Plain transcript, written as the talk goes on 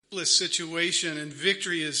hopeless situation, and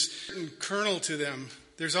victory is kernel to them.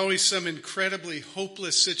 There's always some incredibly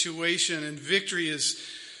hopeless situation, and victory is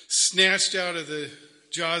snatched out of the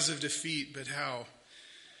jaws of defeat. But how?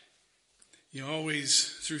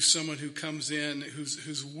 Always through someone who comes in,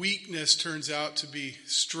 whose weakness turns out to be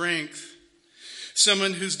strength.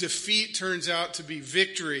 Someone whose defeat turns out to be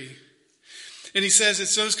victory. And he says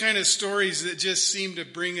it's those kind of stories that just seem to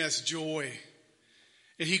bring us joy.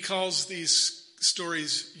 And he calls these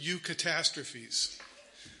stories eucatastrophes.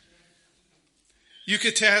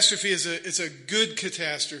 Eucatastrophe is a good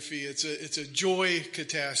catastrophe. It's a joy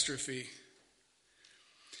catastrophe.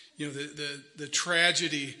 The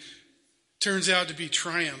tragedy turns out to be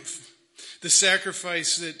triumph. The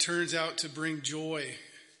sacrifice that turns out to bring joy.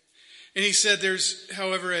 And he said there's,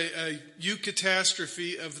 however, a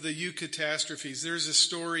eucatastrophe of the eucatastrophes. There's a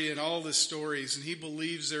story in all the stories, and he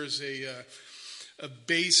believes there's a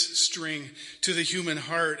bass string to the human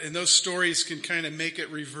heart, and those stories can kind of make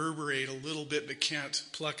it reverberate a little bit but can't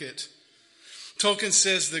pluck it. Tolkien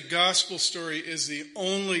says the gospel story is the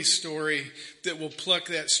only story that will pluck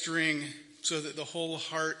that string so that the whole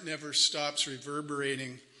heart never stops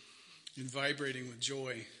reverberating and vibrating with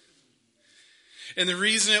joy. And the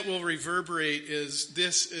reason it will reverberate is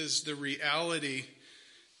this is the reality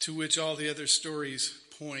to which all the other stories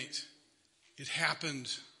point. It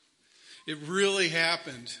happened. It really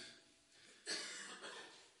happened.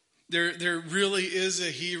 There really is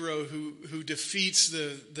a hero who defeats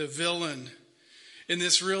the villain. And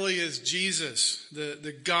this really is Jesus,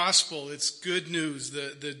 the gospel. It's good news,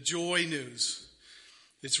 the joy news.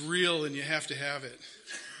 It's real and you have to have it.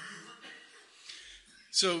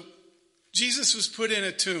 So Jesus was put in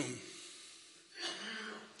a tomb.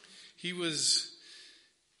 He was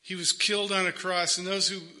killed on a cross, and those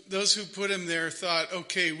who put him there thought,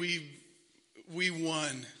 okay, we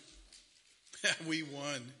won. We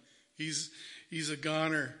won. He's a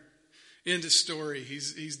goner. End of story.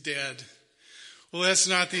 He's dead. Well, that's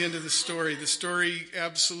not the end of the story. The story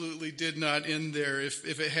absolutely did not end there.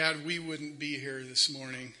 If it had, we wouldn't be here this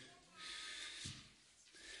morning.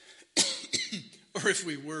 Or if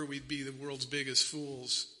we were, we'd be the world's biggest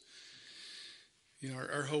fools.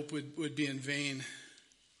 Our hope would be in vain.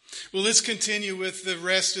 Well, let's continue with the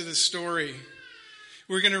rest of the story.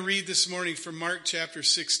 We're going to read this morning from Mark chapter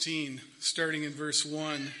 16, starting in verse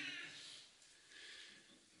 1.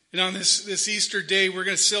 And on this Easter day, we're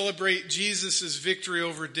going to celebrate Jesus' victory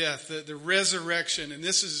over death, the resurrection. And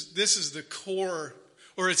this is the core,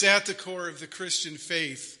 or it's at the core of the Christian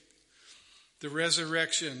faith. The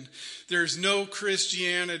resurrection. There's no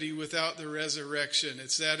Christianity without the resurrection.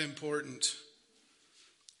 It's that important.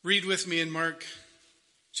 Read with me in Mark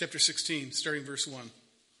chapter 16, starting verse 1.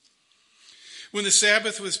 When the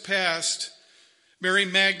Sabbath was past, Mary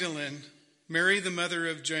Magdalene, Mary the mother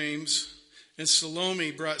of James, and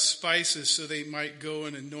Salome brought spices so they might go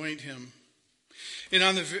and anoint him. And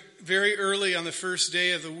on the very early on the first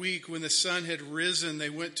day of the week, when the sun had risen,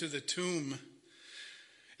 they went to the tomb.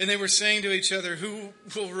 And they were saying to each other, who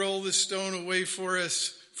will roll the stone away for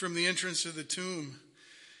us from the entrance of the tomb?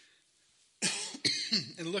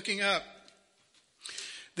 And looking up,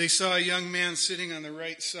 they saw a young man sitting on the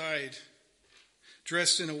right side,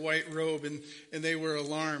 dressed in a white robe, and they were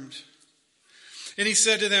alarmed. And he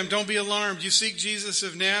said to them, don't be alarmed. You seek Jesus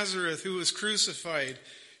of Nazareth, who was crucified.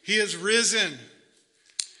 He has risen.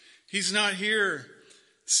 He's not here.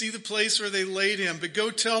 See the place where they laid him. But go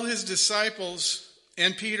tell his disciples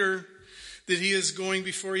and Peter that he is going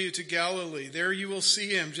before you to Galilee. There you will see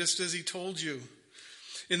him, just as he told you.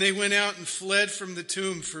 And they went out and fled from the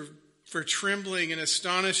tomb, for trembling and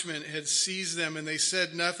astonishment had seized them, and they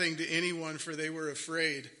said nothing to anyone, for they were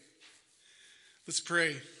afraid. Let's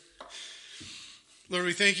pray. Lord,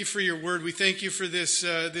 we thank you for your word. We thank you for this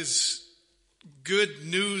good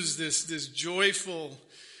news, this joyful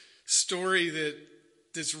story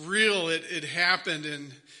that's real. It happened,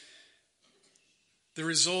 and the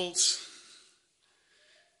results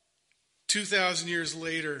 2,000 years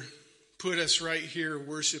later put us right here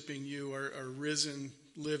worshiping you, our risen,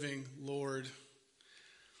 living Lord.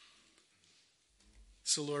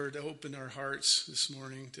 So, Lord, open our hearts this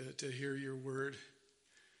morning to hear your word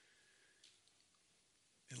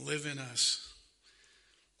and live in us.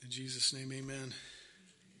 In Jesus' name, amen.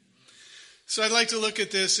 So I'd like to look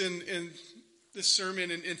at this in this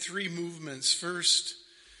sermon in three movements. First,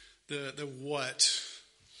 the what.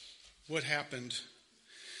 What happened?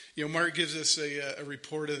 Mark gives us a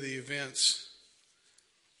report of the events.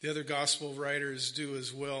 The other gospel writers do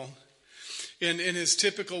as well. In his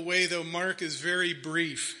typical way, though, Mark is very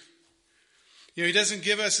brief. He doesn't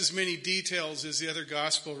give us as many details as the other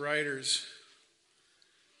gospel writers.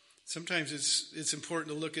 sometimes it's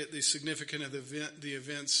important to look at the significance of the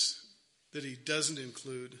events that he doesn't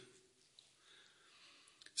include.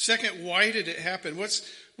 Second, why did it happen? What's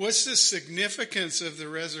the significance of the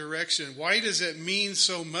resurrection? Why does it mean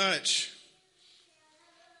so much?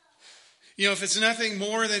 If it's nothing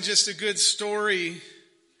more than just a good story,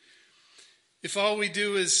 if all we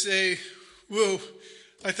do is say, whoa,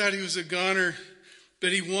 I thought he was a goner,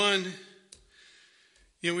 but he won,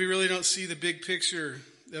 we really don't see the big picture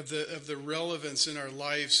of the relevance in our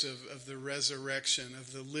lives of the resurrection,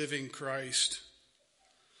 of the living Christ.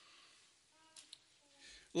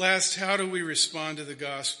 Last, how do we respond to the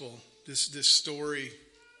gospel? This story,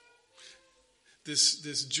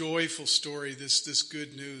 this joyful story, this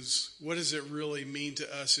good news. What does it really mean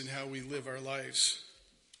to us in how we live our lives?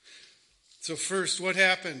 So first, what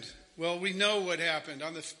happened? Well, we know what happened.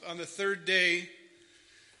 On the third day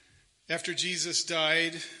after Jesus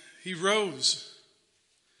died, he rose.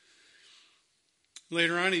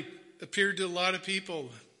 Later on, he appeared to a lot of people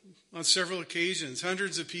on several occasions,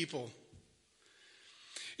 hundreds of people.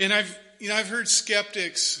 And I've heard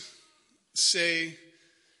skeptics say,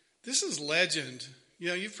 this is legend.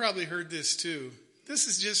 You've probably heard this too. This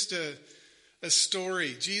is just a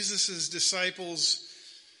story. Jesus' disciples,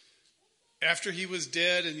 after he was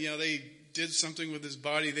dead and, they did something with his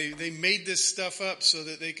body, they made this stuff up so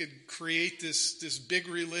that they could create this big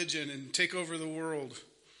religion and take over the world.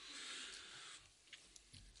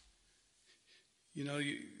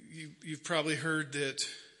 You've probably heard that.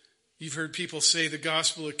 You've heard people say the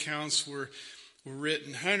gospel accounts were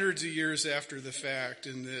written hundreds of years after the fact,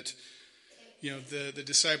 and that the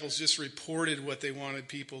disciples just reported what they wanted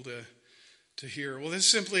people to hear. Well, this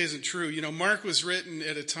simply isn't true. Mark was written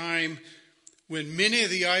at a time when many of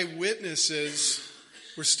the eyewitnesses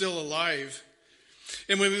were still alive.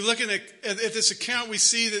 And when we look at this account, we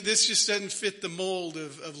see that this just doesn't fit the mold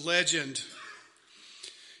of legend.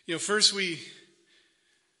 First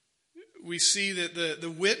we see that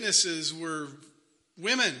the witnesses were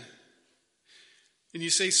women. And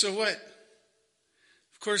you say, so what?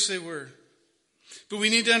 Of course they were. But we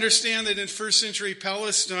need to understand that in first century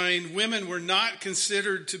Palestine, women were not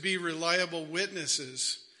considered to be reliable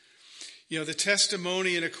witnesses. The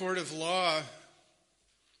testimony in a court of law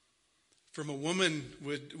from a woman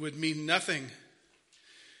would mean nothing.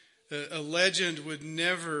 A legend would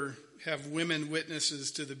never have women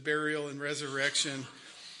witnesses to the burial and resurrection,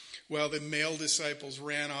 while the male disciples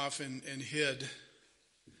ran off and hid.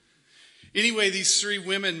 Anyway, these three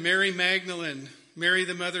women, Mary Magdalene, Mary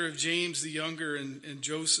the mother of James the younger and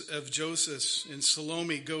Joseph, and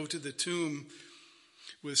Salome, go to the tomb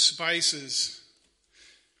with spices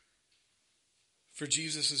for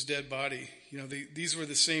Jesus' dead body. These were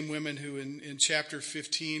the same women who in chapter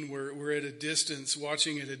 15 were at a distance,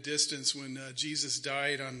 watching at a distance when Jesus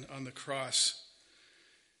died on the cross.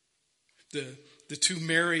 The two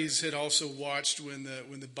Marys had also watched when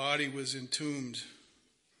the body was entombed.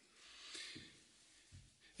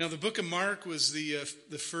 Now, the book of Mark was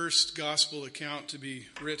the first gospel account to be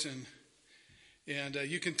written. And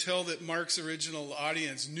you can tell that Mark's original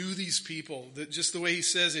audience knew these people. That just the way he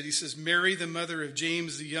says it, he says, Mary, the mother of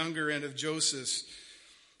James the younger and of Joseph.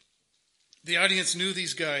 The audience knew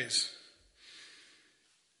these guys.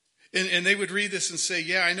 And they would read this and say,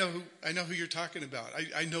 yeah, I know who you're talking about.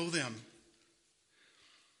 I know them.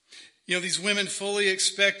 These women fully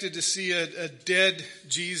expected to see a dead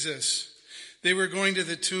Jesus. They were going to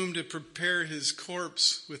the tomb to prepare his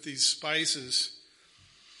corpse with these spices.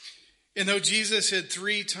 And though Jesus had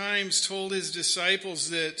 3 times told his disciples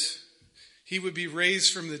that he would be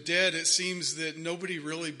raised from the dead, it seems that nobody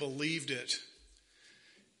really believed it.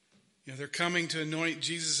 They're coming to anoint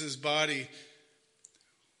Jesus' body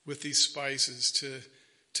with these spices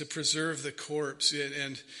to preserve the corpse.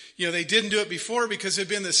 And they didn't do it before because it had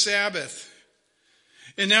been the Sabbath.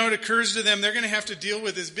 And now it occurs to them they're going to have to deal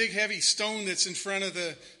with this big heavy stone that's in front of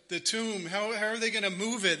the tomb. How are they going to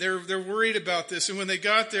move it? They're worried about this. And when they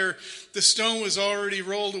got there, the stone was already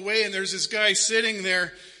rolled away, and there's this guy sitting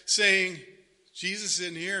there saying, Jesus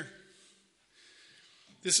isn't here.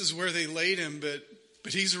 This is where they laid him,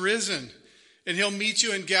 but he's risen. And he'll meet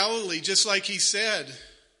you in Galilee, just like he said.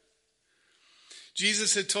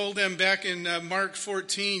 Jesus had told them back in Mark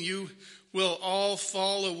 14, you will all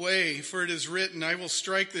fall away, for it is written, I will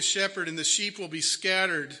strike the shepherd and the sheep will be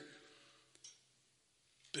scattered.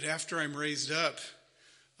 But after I'm raised up,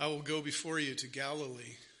 I will go before you to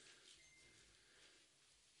Galilee.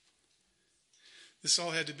 This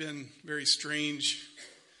all had to have been very strange,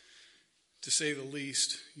 to say the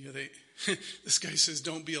least. This guy says,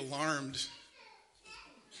 don't be alarmed.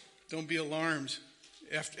 Don't be alarmed,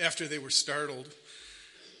 after they were startled.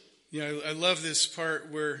 I love this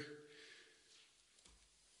part where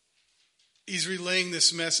he's relaying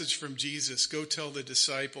this message from Jesus. Go tell the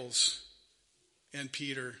disciples and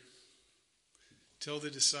Peter. Tell the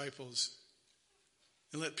disciples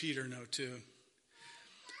and let Peter know too.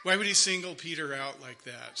 Why would he single Peter out like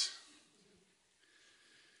that?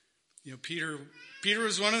 Peter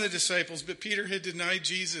was one of the disciples, but Peter had denied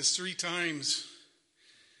Jesus 3 times.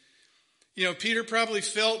 Peter probably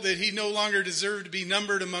felt that he no longer deserved to be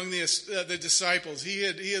numbered among the disciples. He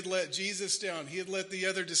had let Jesus down. He had let the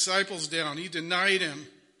other disciples down. He denied him.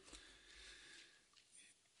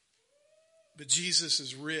 But Jesus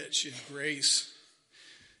is rich in grace.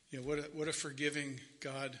 What a forgiving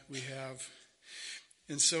God we have.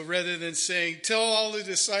 And so rather than saying, tell all the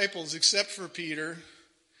disciples except for Peter,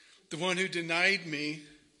 the one who denied me,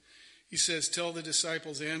 he says, tell the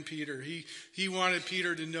disciples and Peter. He wanted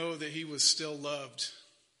Peter to know that he was still loved,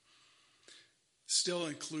 still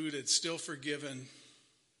included, still forgiven.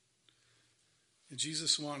 And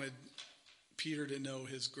Jesus wanted Peter to know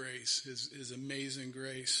his grace, his amazing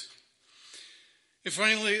grace. And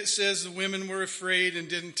finally it says the women were afraid and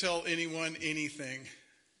didn't tell anyone anything.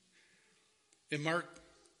 And Mark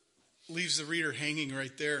leaves the reader hanging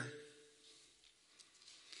right there.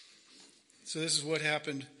 So this is what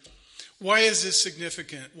happened. Why is this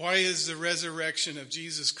significant? Why is the resurrection of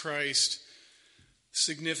Jesus Christ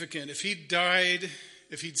significant? If he'd died,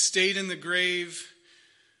 if he'd stayed in the grave,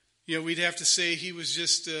 we'd have to say he was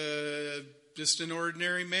just an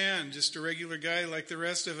ordinary man, just a regular guy like the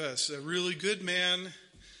rest of us. A really good man,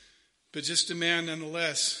 but just a man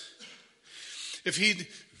nonetheless. If he'd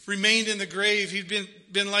remained in the grave, he'd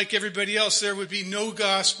been like everybody else. There would be no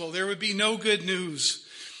gospel. There would be no good news.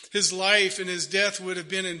 His life and his death would have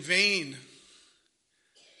been in vain.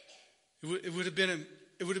 It would have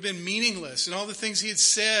been meaningless. And all the things he had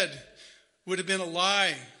said would have been a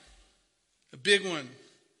lie, a big one.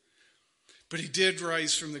 But he did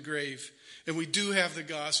rise from the grave. And we do have the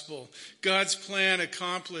gospel. God's plan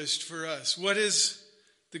accomplished for us. What is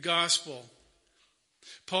the gospel?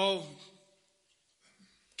 Paul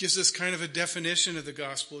gives us kind of a definition of the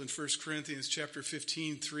gospel in 1 Corinthians chapter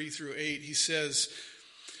 15, 3 through 8. He says,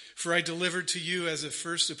 for I delivered to you as of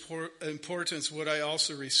first importance what I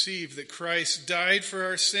also received, that Christ died for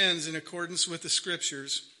our sins in accordance with the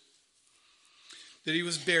Scriptures, that he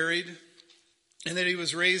was buried, and that he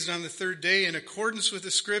was raised on the 3rd day in accordance with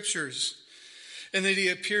the Scriptures, and that he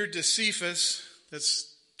appeared to Cephas,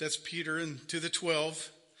 that's Peter, and to the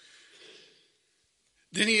 12.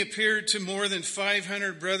 Then he appeared to more than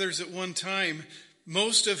 500 brothers at one time,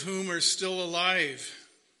 most of whom are still alive,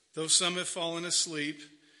 though some have fallen asleep.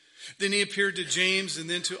 Then he appeared to James and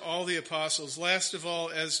then to all the apostles. Last of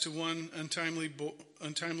all, as to one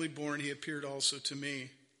untimely born, he appeared also to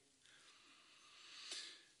me.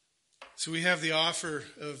 So we have the offer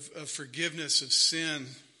of forgiveness of sin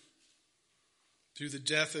through the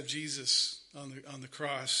death of Jesus on the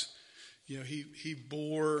cross. He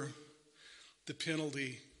bore the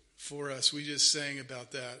penalty for us. We just sang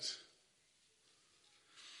about that.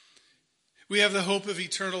 We have the hope of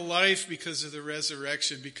eternal life because of the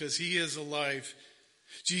resurrection, because he is alive.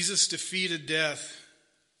 Jesus defeated death.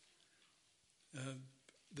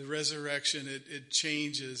 The resurrection, it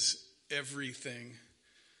changes everything.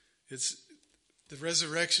 The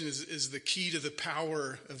resurrection is the key to the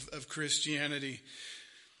power of Christianity.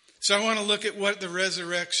 So I want to look at what the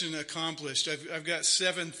resurrection accomplished. I've got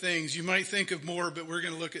 7 things. You might think of more, but we're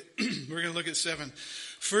going to look at 7.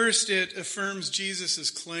 First, it affirms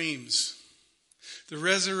Jesus' claims. The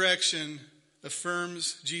resurrection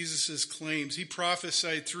affirms Jesus' claims. He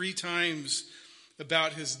prophesied 3 times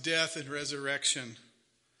about his death and resurrection.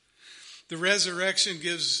 The resurrection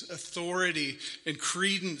gives authority and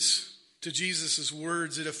credence to Jesus'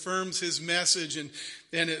 words. It affirms his message and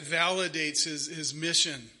it validates his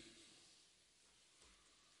mission.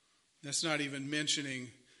 That's not even mentioning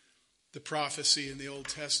the prophecy in the Old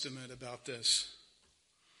Testament about this.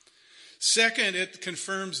 Second, it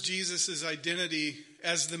confirms Jesus' identity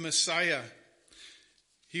as the Messiah.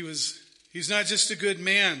 He's not just a good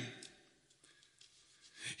man.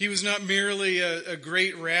 He was not merely a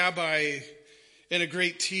great rabbi and a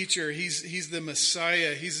great teacher. He's the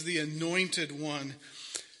Messiah. He's the anointed one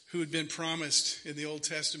who had been promised in the Old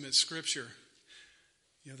Testament scripture.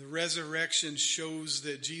 The resurrection shows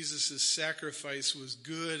that Jesus' sacrifice was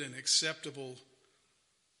good and acceptable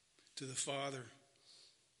to the Father.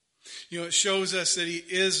 It shows us that he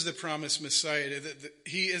is the promised Messiah, that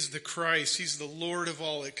he is the Christ. He's the Lord of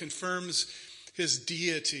all. It confirms his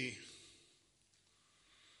deity.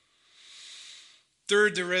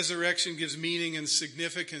 Third, the resurrection gives meaning and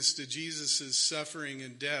significance to Jesus' suffering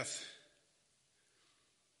and death.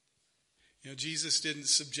 Jesus didn't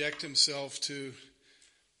subject himself to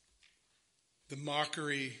the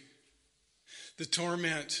mockery, the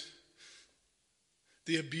torment,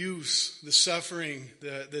 the abuse, the suffering,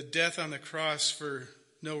 the death on the cross for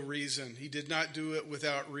no reason. He did not do it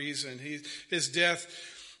without reason. His death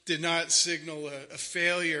did not signal a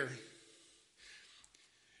failure.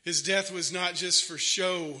 His death was not just for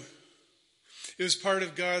show. It was part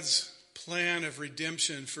of God's plan of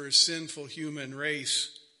redemption for a sinful human race,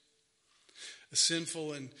 a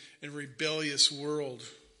sinful and rebellious world.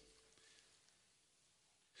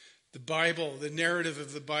 The Bible, the narrative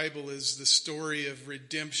of the Bible, is the story of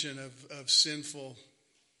redemption of sinful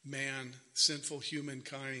man, sinful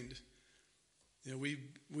humankind.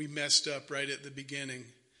 We messed up right at the beginning,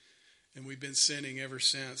 and we've been sinning ever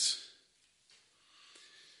since.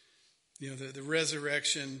 The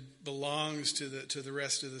resurrection belongs to the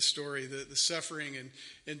rest of the story. The suffering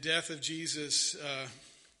and death of Jesus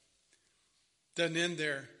doesn't end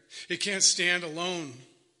there. It can't stand alone.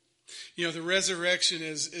 The resurrection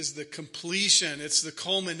is the completion. It's the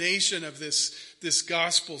culmination of this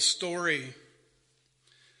gospel story.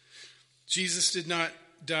 Jesus did not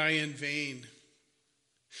die in vain.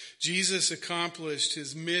 Jesus accomplished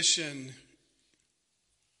his mission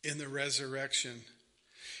in the resurrection.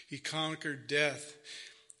 He conquered death.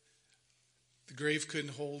 The grave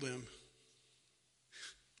couldn't hold him.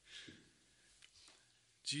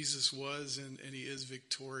 Jesus was and he is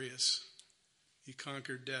victorious. He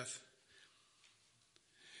conquered death.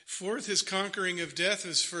 Fourth, his conquering of death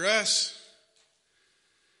is for us.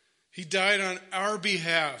 He died on our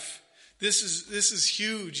behalf. This is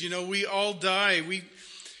huge. We all die.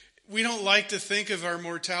 We don't like to think of our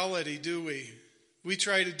mortality, do we? We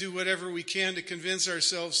try to do whatever we can to convince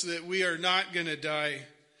ourselves that we are not going to die.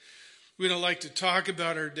 We don't like to talk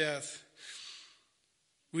about our death.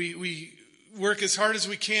 We work as hard as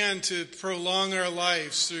we can to prolong our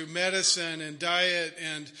lives through medicine and diet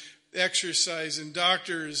and exercise and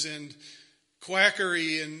doctors and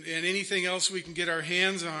quackery and anything else we can get our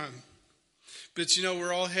hands on. But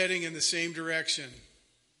we're all heading in the same direction.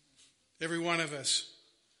 Every one of us.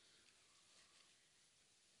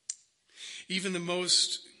 Even the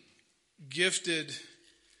most gifted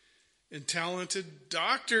and talented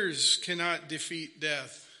doctors cannot defeat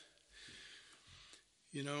death.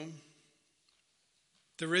 The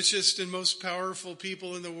richest and most powerful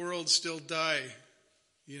people in the world still die.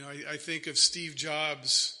 I think of Steve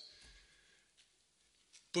Jobs.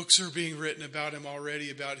 Books are being written about him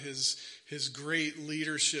already, about his great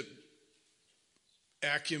leadership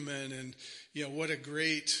acumen and, what a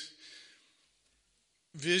great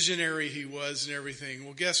visionary he was and everything.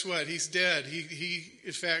 Well, guess what? He's dead.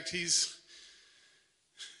 In fact, he's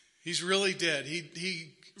really dead.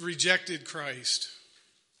 He rejected Christ.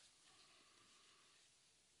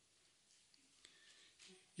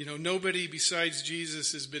 Nobody besides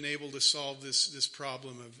Jesus has been able to solve this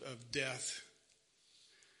problem of death.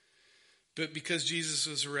 But because Jesus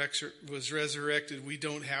was resurrected, we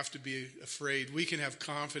don't have to be afraid. We can have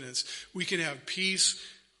confidence. We can have peace,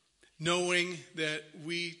 knowing that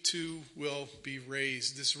we too will be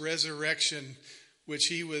raised. This resurrection, which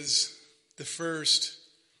he was the first,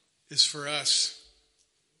 is for us.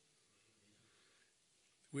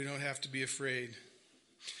 We don't have to be afraid.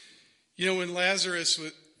 When Lazarus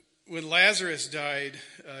died,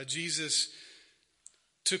 Jesus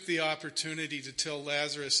took the opportunity to tell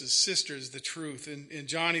Lazarus' sisters the truth. In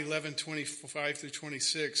John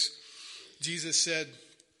 11:25-26, Jesus said,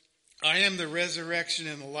 "I am the resurrection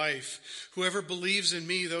and the life. Whoever believes in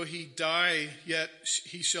me, though he die, yet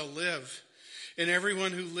he shall live. And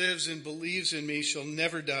everyone who lives and believes in me shall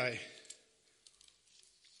never die."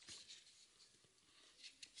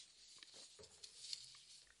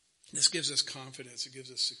 This gives us confidence. It gives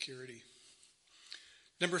us security.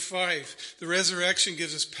 Number 5, the resurrection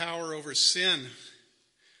gives us power over sin.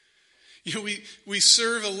 We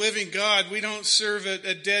serve a living God. We don't serve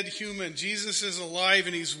a dead human. Jesus is alive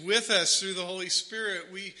and he's with us through the Holy Spirit.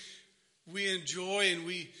 We enjoy and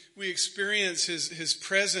we experience his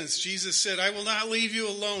presence. Jesus said, "I will not leave you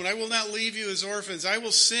alone. I will not leave you as orphans. I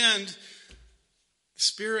will send the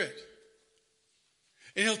Spirit.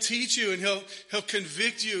 And he'll teach you and he'll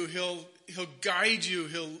convict you. He'll guide you.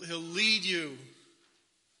 He'll lead you.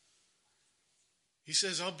 He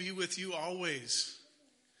says, I'll be with you always.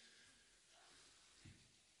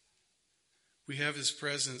 We have his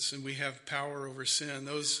presence and we have power over sin.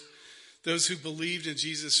 Those who believed in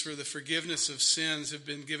Jesus for the forgiveness of sins have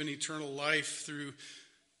been given eternal life through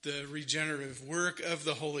the regenerative work of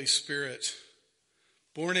the Holy Spirit.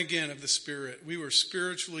 born again of the Spirit. We were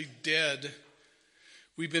spiritually dead.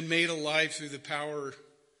 We've been made alive through the power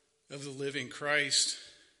of the living Christ.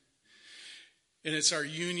 And it's our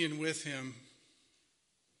union with him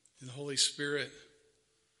in the Holy Spirit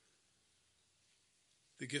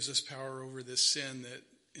that gives us power over this sin that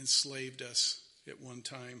enslaved us at one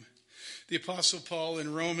time. The Apostle Paul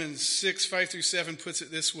in Romans 6, 5-7 puts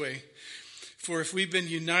it this way: "For if we've been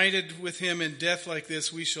united with him in death like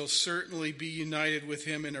this, we shall certainly be united with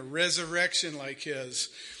him in a resurrection like his.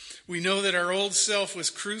 We know that our old self was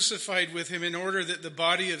crucified with him in order that the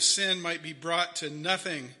body of sin might be brought to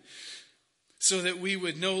nothing, so that we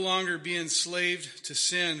would no longer be enslaved to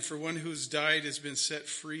sin, for one who's died has been set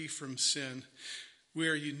free from sin." We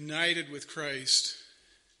are united with Christ.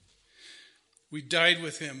 We died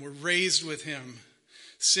with him. We're raised with him.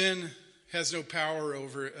 Sin has no power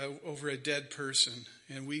over a dead person.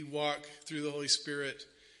 And we walk through the Holy Spirit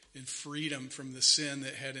in freedom from the sin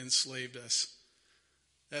that had enslaved us.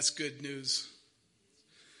 That's good news.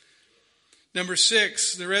 Number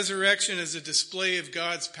 6, the resurrection is a display of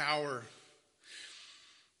God's power.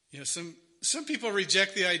 Some people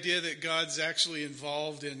reject the idea that God's actually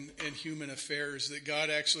involved in human affairs, that God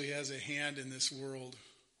actually has a hand in this world.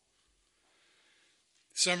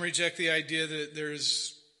 Some reject the idea that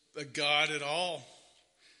there's a God at all.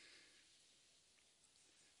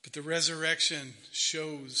 But the resurrection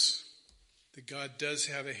shows that God does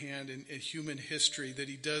have a hand in human history, that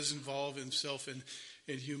he does involve himself in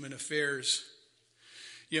human affairs.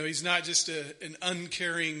 He's not just an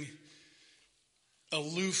uncaring,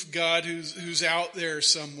 aloof God who's out there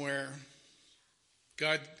somewhere.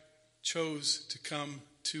 God chose to come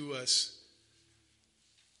to us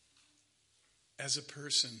as a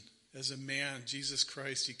person, as a man. Jesus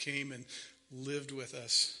Christ, he came and lived with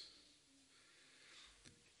us.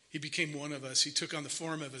 He became one of us. He took on the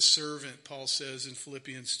form of a servant, Paul says in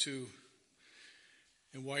Philippians 2.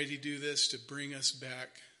 And why did he do this? To bring us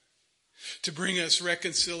back. To bring us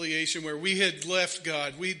reconciliation where we had left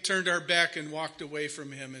God. We'd turned our back and walked away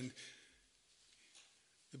from him. And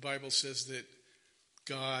the Bible says that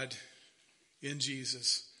God in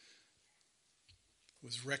Jesus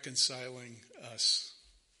was reconciling us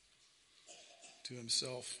to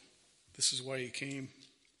himself. This is why he came.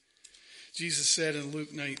 Jesus said in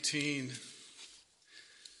Luke 19,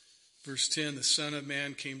 verse 10, "The Son of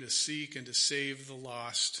Man came to seek and to save the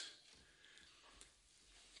lost."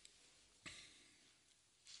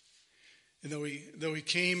 And though he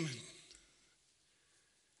came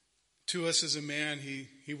to us as a man,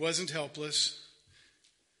 he wasn't helpless.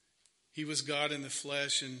 He was God in the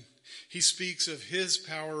flesh, and he speaks of his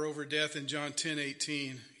power over death in John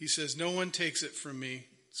 10:18. He says, "No one takes it from me,"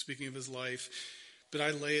 speaking of his life, "but I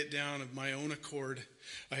lay it down of my own accord.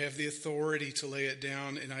 I have the authority to lay it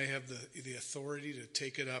down, and I have the authority to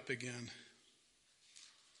take it up again."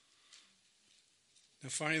 Now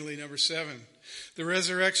finally, number 7, the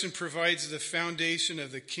resurrection provides the foundation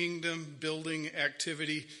of the kingdom building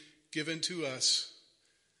activity given to us,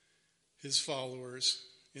 his followers,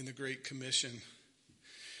 in the Great Commission.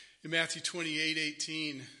 In Matthew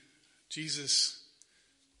 28:18, Jesus,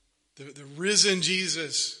 the risen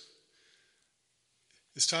Jesus,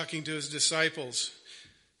 is talking to his disciples.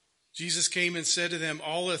 Jesus came and said to them,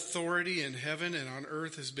 "All authority in heaven and on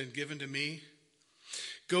earth has been given to me.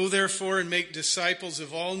 Go therefore and make disciples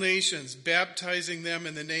of all nations, baptizing them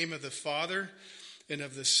in the name of the Father and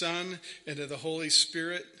of the Son and of the Holy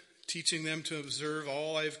Spirit, teaching them to observe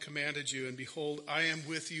all I have commanded you. And behold, I am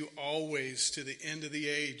with you always to the end of the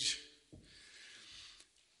age."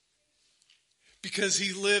 Because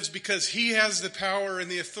he lives, because he has the power and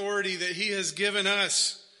the authority that he has given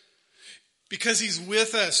us, because he's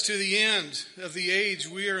with us to the end of the age,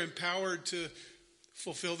 we are empowered to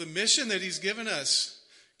fulfill the mission that he's given us.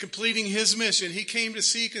 Completing his mission. He came to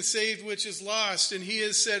seek and save which is lost. And he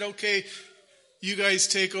has said, "Okay, you guys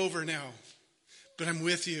take over now. But I'm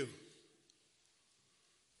with you."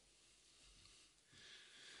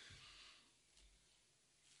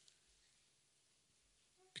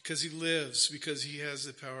 Because he lives, because he has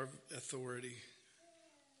the power of authority.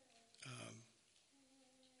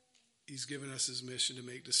 He's given us his mission to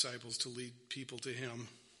make disciples, to lead people to him.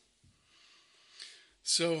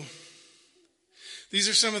 So, these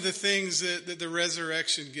are some of the things that the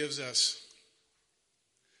resurrection gives us.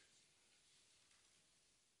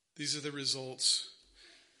 These are the results.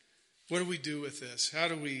 What do we do with this? How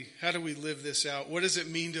do we live this out? What does it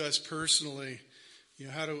mean to us personally?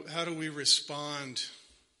 How do we respond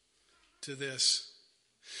to this?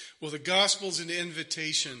 Well, the gospel's an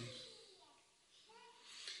invitation.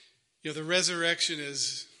 The resurrection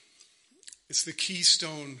it's the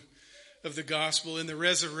keystone of the gospel. In the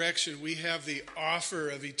resurrection, we have the offer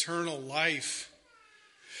of eternal life.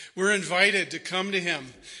 We're invited to come to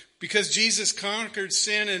him. Because Jesus conquered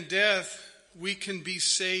sin and death, we can be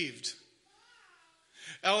saved.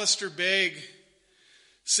 Alistair Begg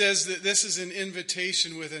says that this is an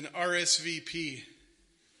invitation with an RSVP.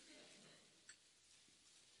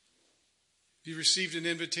 Have you received an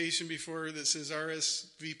invitation before that says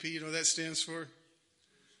RSVP? You know what that stands for?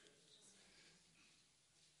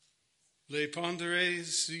 Répondez,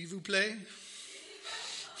 s'il vous plaît.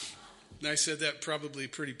 And I said that probably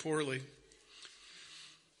pretty poorly.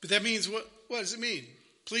 But that means, what does it mean?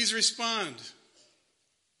 Please respond.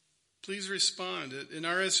 Please respond. An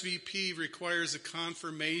RSVP requires a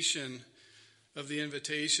confirmation of the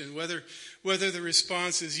invitation. Whether the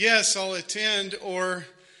response is, yes, I'll attend, or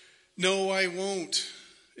no, I won't.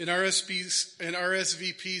 An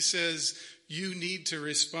RSVP says, you need to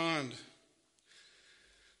respond.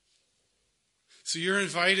 So you're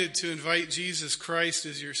invited to invite Jesus Christ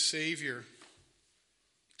as your Savior,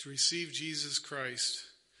 to receive Jesus Christ.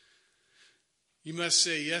 You must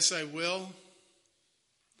say, yes, I will,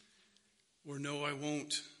 or no, I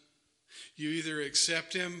won't. You either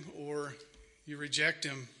accept him or you reject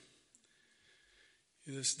him.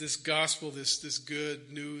 This gospel, this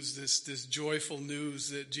good news, this joyful news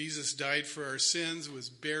that Jesus died for our sins, was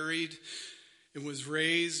buried and was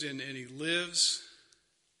raised, and he lives.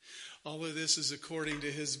 All of this is according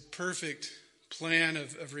to his perfect plan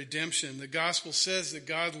of redemption. The gospel says that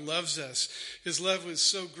God loves us. His love was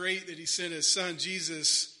so great that he sent his son,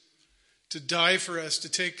 Jesus, to die for us, to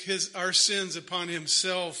take our sins upon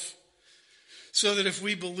himself, so that if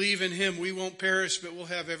we believe in him, we won't perish, but we'll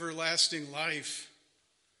have everlasting life.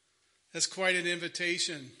 That's quite an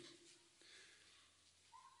invitation.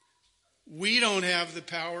 We don't have the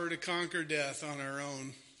power to conquer death on our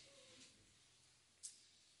own.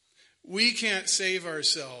 We can't save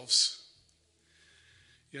ourselves.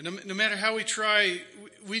 No matter how we try,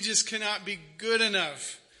 we just cannot be good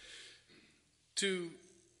enough to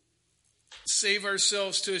save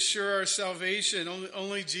ourselves, to assure our salvation.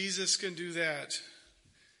 Only Jesus can do that.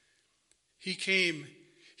 He came,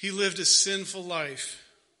 he lived a sinful life,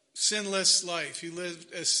 sinless life. He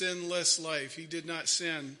lived a sinless life. He did not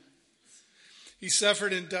sin. He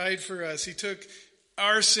suffered and died for us. He took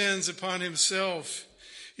our sins upon himself.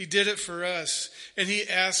 He did it for us. And he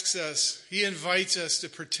asks us, he invites us to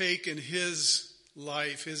partake in his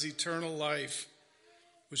life, his eternal life,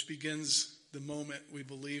 which begins the moment we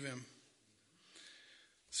believe him.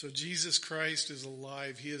 So Jesus Christ is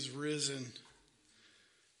alive. He is risen.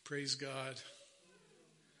 Praise God.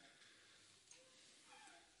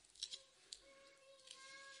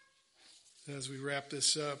 As we wrap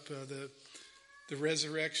this up, the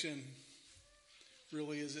resurrection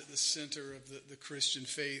really is at the center of the Christian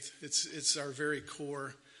faith. It's our very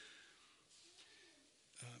core.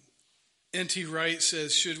 N.T. Wright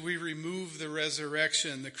says, should we remove the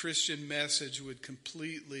resurrection, the Christian message would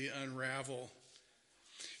completely unravel.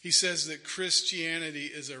 He says that Christianity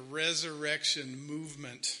is a resurrection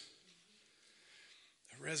movement.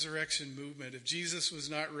 A resurrection movement. If Jesus was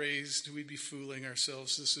not raised, we'd be fooling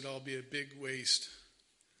ourselves. This would all be a big waste.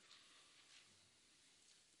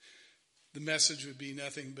 The message would be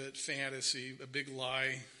nothing but fantasy, a big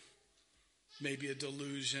lie, maybe a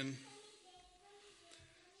delusion.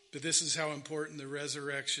 But this is how important the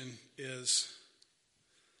resurrection is.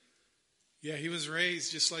 Yeah, he was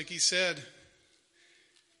raised just like he said.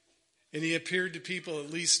 And he appeared to people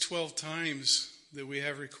at least 12 times that we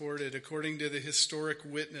have recorded. According to the historic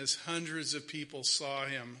witness, hundreds of people saw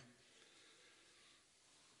him.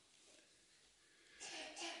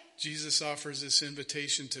 Jesus offers this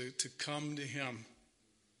invitation to come to him.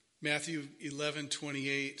 Matthew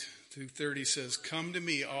 11:28 through 30 says, come to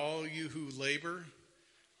me, all you who labor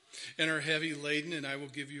and are heavy laden, and I will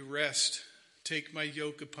give you rest. Take my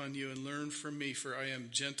yoke upon you and learn from me, for I am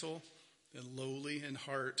gentle and lowly in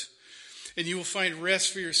heart. And you will find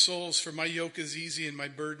rest for your souls, for my yoke is easy and my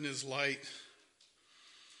burden is light.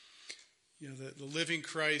 The living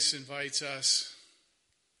Christ invites us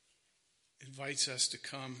to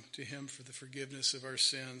come to him for the forgiveness of our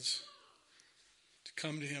sins, to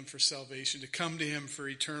come to him for salvation, to come to him for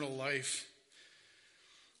eternal life.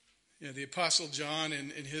 The Apostle John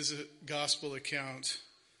in his gospel account,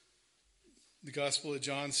 the Gospel of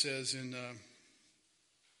John says in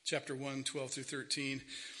chapter 1, 12 through 13,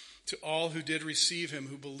 to all who did receive him,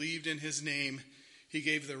 who believed in his name, he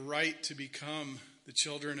gave the right to become the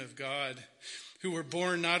children of God, who were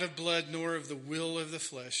born not of blood, nor of the will of the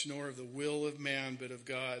flesh, nor of the will of man, but of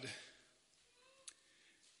God.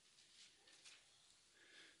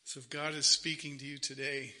 So if God is speaking to you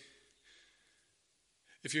today,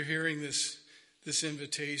 If you're hearing this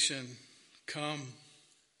invitation, come.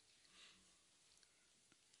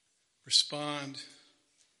 Respond.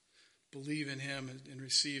 Believe in him and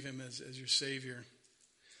receive him as your Savior.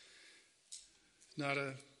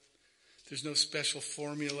 There's no special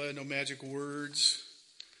formula, no magic words.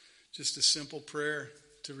 Just a simple prayer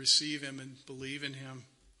to receive him and believe in him.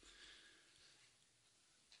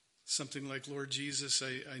 Something like, Lord Jesus,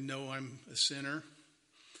 I know I'm a sinner.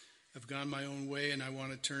 I've gone my own way and I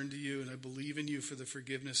want to turn to you, and I believe in you for the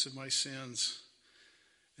forgiveness of my sins.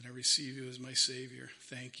 And I receive you as my Savior.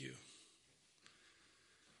 Thank you.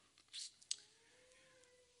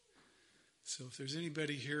 So if there's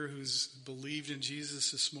anybody here who's believed in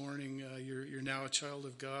Jesus this morning, you're now a child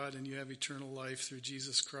of God and you have eternal life through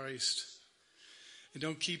Jesus Christ. And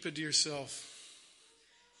don't keep it to yourself.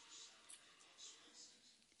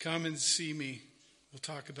 Come and see me. We'll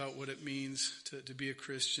talk about what it means to be a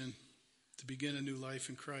Christian, to begin a new life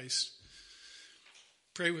in Christ.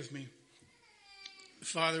 Pray with me.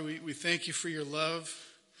 Father, we thank you for your love,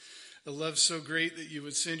 a love so great that you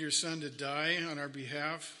would send your Son to die on our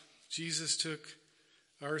behalf. Jesus took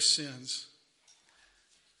our sins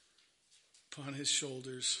upon his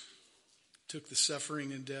shoulders, took the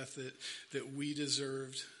suffering and death that we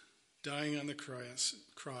deserved, dying on the cross,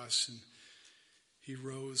 and he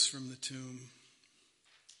rose from the tomb,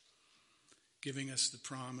 giving us the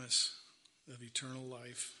promise of eternal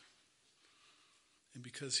life. And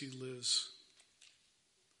because he lives,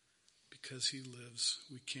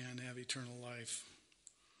 we can have eternal life.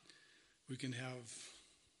 We can have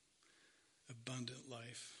abundant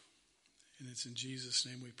life. And it's in Jesus'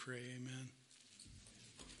 name we pray, amen.